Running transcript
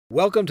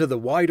Welcome to the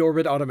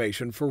WideOrbit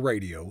Automation for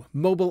Radio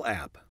mobile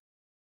app.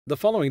 The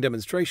following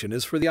demonstration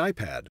is for the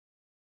iPad.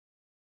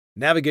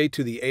 Navigate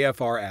to the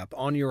AFR app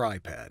on your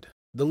iPad,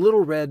 the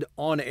little red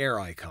On Air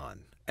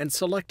icon, and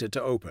select it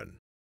to open.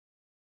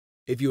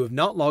 If you have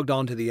not logged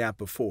on to the app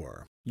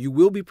before, you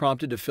will be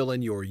prompted to fill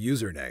in your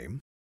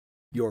username,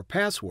 your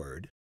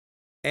password,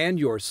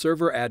 and your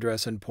server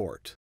address and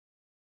port.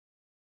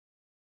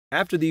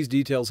 After these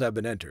details have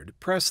been entered,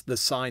 press the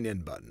Sign In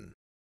button.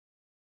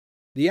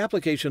 The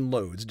application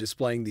loads,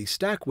 displaying the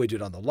Stack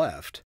widget on the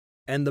left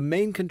and the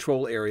main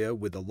control area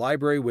with the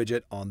Library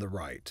widget on the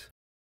right.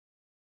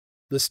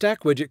 The Stack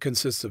widget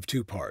consists of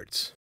two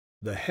parts,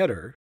 the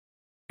header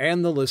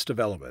and the list of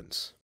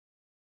elements.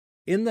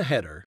 In the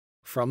header,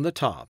 from the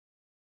top,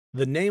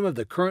 the name of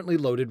the currently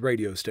loaded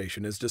radio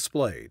station is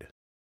displayed.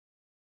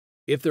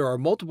 If there are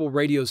multiple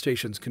radio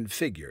stations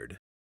configured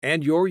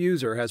and your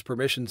user has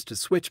permissions to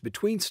switch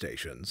between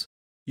stations,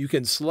 you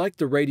can select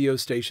the radio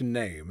station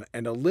name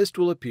and a list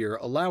will appear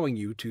allowing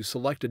you to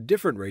select a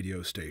different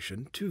radio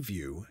station to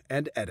view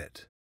and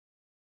edit.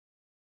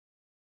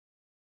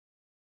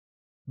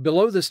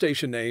 Below the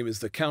station name is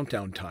the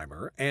countdown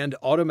timer and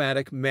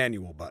automatic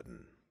manual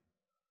button.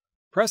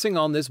 Pressing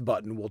on this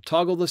button will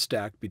toggle the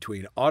stack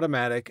between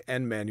automatic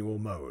and manual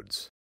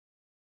modes.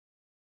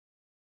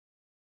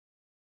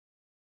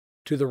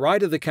 To the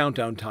right of the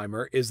countdown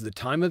timer is the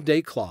time of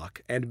day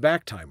clock and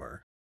back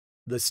timer,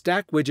 the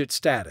Stack widget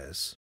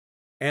status,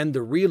 and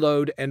the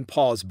reload and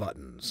pause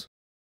buttons.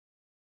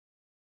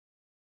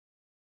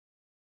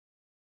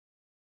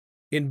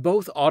 In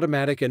both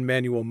automatic and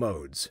manual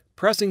modes,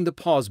 pressing the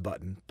pause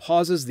button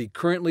pauses the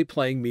currently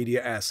playing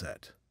media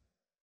asset.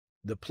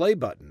 The play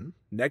button,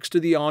 next to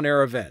the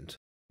on-air event,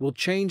 will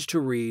change to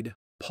read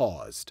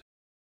paused.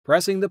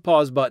 Pressing the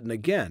pause button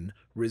again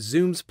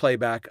resumes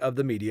playback of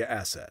the media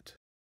asset.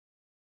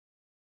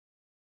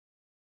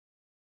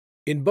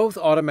 In both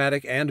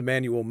automatic and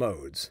manual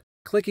modes,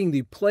 clicking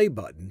the play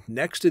button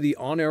next to the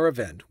on-air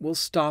event will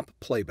stop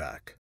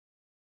playback.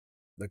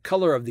 The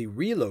color of the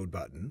reload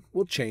button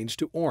will change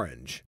to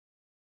orange.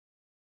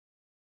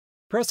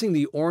 Pressing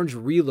the orange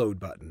reload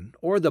button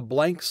or the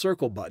blank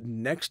circle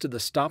button next to the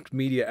stopped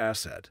media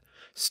asset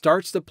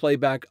starts the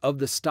playback of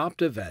the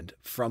stopped event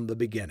from the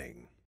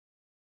beginning.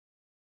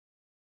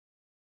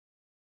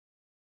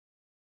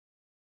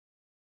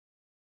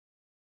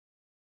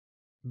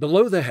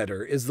 Below the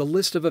header is the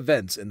list of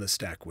events in the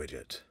Stack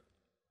widget.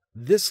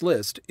 This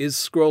list is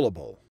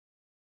scrollable.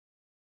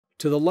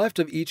 To the left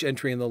of each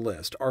entry in the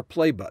list are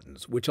play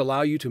buttons, which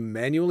allow you to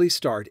manually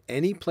start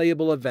any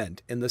playable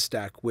event in the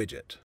Stack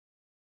widget.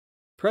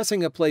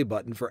 Pressing a play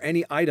button for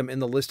any item in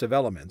the list of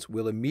elements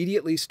will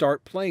immediately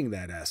start playing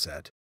that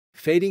asset,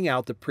 fading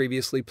out the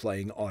previously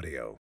playing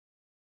audio.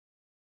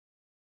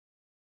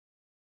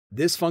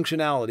 This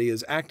functionality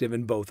is active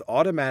in both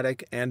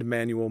automatic and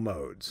manual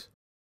modes.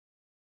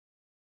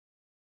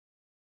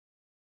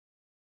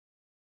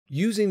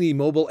 Using the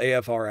mobile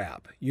AFR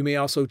app, you may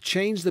also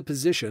change the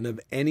position of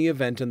any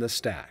event in the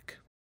stack.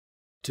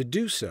 To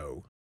do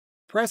so,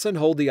 press and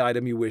hold the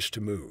item you wish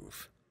to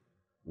move.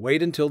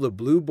 Wait until the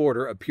blue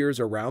border appears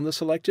around the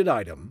selected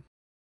item,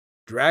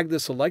 drag the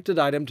selected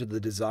item to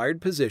the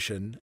desired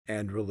position,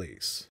 and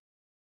release.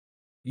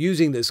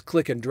 Using this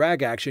click and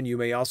drag action, you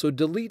may also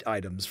delete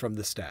items from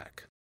the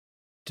stack.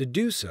 To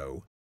do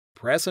so,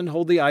 press and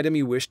hold the item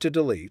you wish to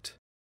delete,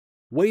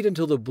 wait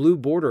until the blue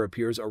border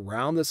appears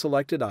around the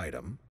selected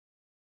item,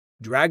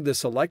 drag the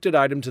selected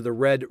item to the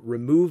red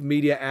Remove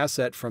Media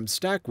Asset from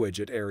Stack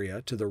widget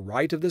area to the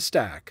right of the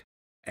stack,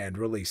 and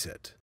release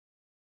it.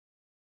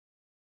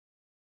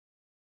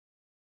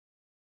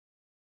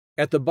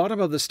 At the bottom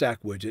of the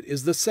Stack widget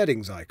is the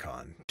Settings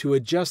icon to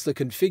adjust the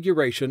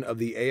configuration of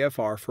the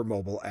AFR for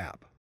Mobile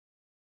app,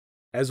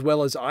 as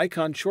well as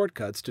icon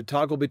shortcuts to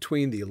toggle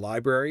between the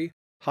Library,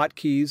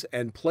 Hotkeys,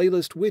 and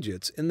Playlist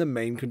widgets in the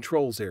main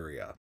controls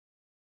area.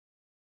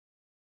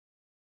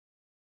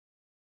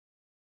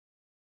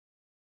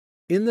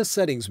 In the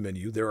Settings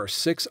menu, there are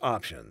 6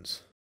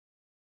 options: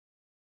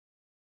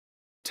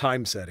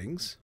 Time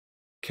Settings,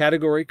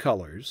 Category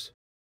Colors,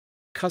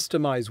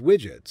 Customize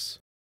Widgets,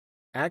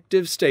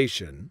 Active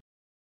Station,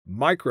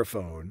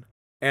 Microphone,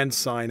 and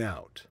Sign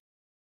Out.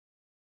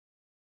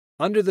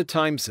 Under the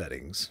Time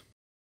Settings,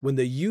 when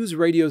the Use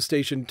Radio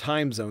Station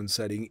Time Zone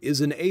setting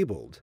is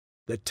enabled,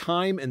 the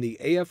time in the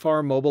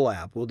AFR mobile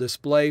app will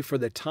display for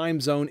the time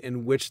zone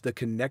in which the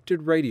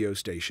connected radio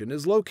station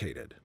is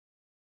located.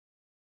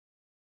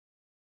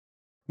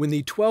 When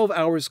the 12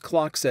 hours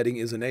clock setting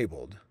is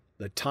enabled,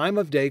 the time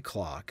of day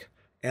clock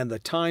and the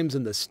times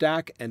in the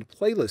Stack and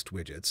Playlist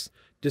widgets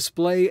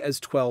display as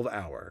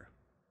 12-hour.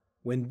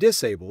 When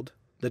disabled,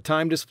 the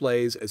time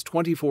displays as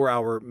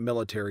 24-hour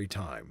military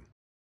time.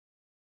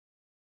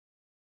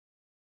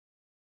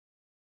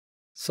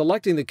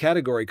 Selecting the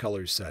Category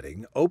Colors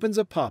setting opens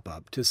a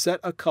pop-up to set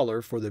a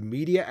color for the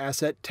media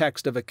asset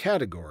text of a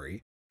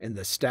category in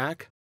the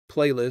Stack,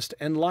 Playlist,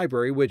 and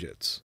Library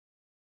widgets.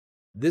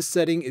 This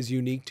setting is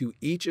unique to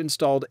each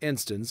installed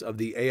instance of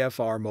the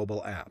AFR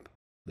mobile app.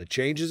 The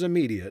change is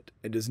immediate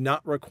and does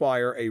not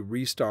require a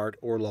restart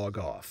or log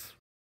off.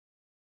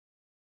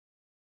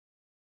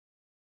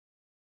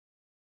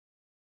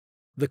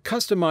 The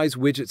Customize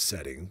Widget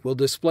setting will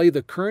display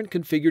the current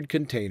configured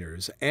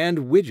containers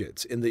and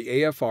widgets in the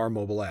AFR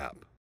mobile app.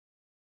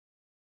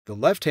 The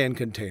left-hand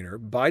container,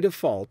 by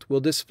default,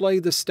 will display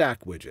the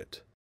Stack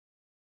widget.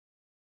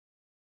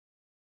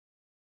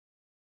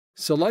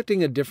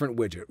 Selecting a different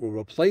widget will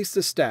replace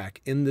the stack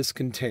in this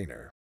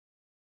container.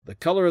 The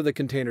color of the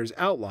container's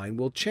outline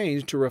will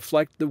change to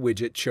reflect the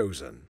widget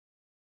chosen.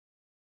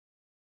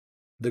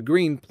 The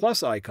green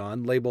plus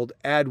icon labeled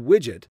Add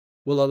Widget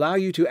will allow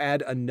you to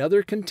add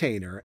another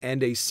container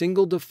and a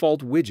single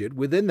default widget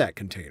within that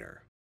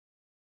container.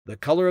 The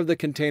color of the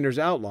container's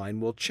outline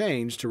will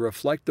change to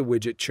reflect the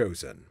widget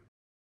chosen.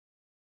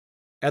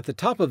 At the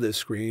top of this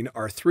screen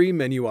are three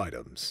menu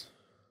items.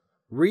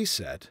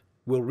 Reset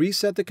will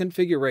reset the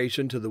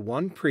configuration to the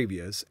one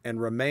previous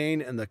and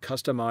remain in the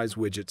Customize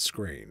Widget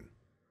screen.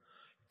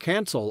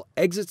 Cancel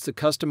exits the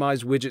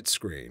Customize Widget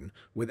screen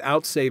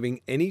without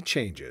saving any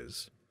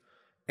changes.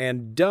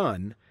 And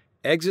Done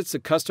exits the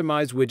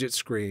Customize Widget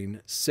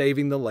screen,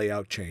 saving the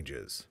layout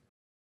changes.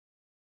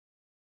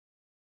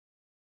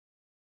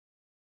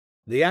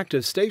 The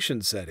Active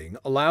Station setting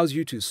allows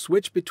you to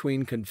switch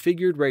between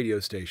configured radio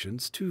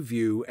stations to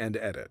view and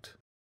edit.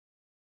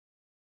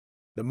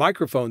 The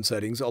Microphone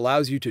settings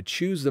allows you to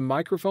choose the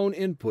microphone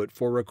input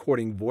for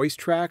recording voice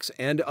tracks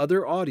and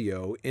other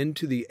audio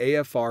into the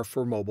AFR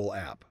for Mobile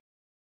app.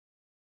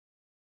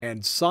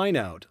 And Sign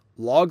Out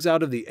logs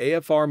out of the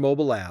AFR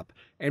Mobile app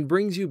and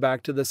brings you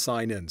back to the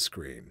Sign In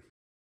screen.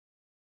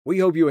 We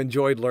hope you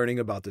enjoyed learning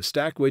about the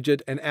Stack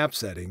widget and app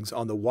settings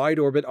on the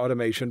WideOrbit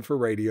Automation for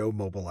Radio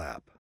mobile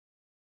app.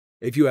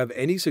 If you have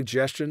any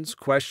suggestions,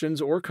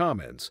 questions, or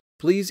comments,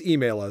 please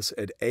email us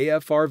at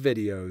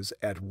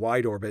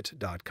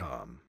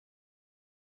afrvideos@wideorbit.com.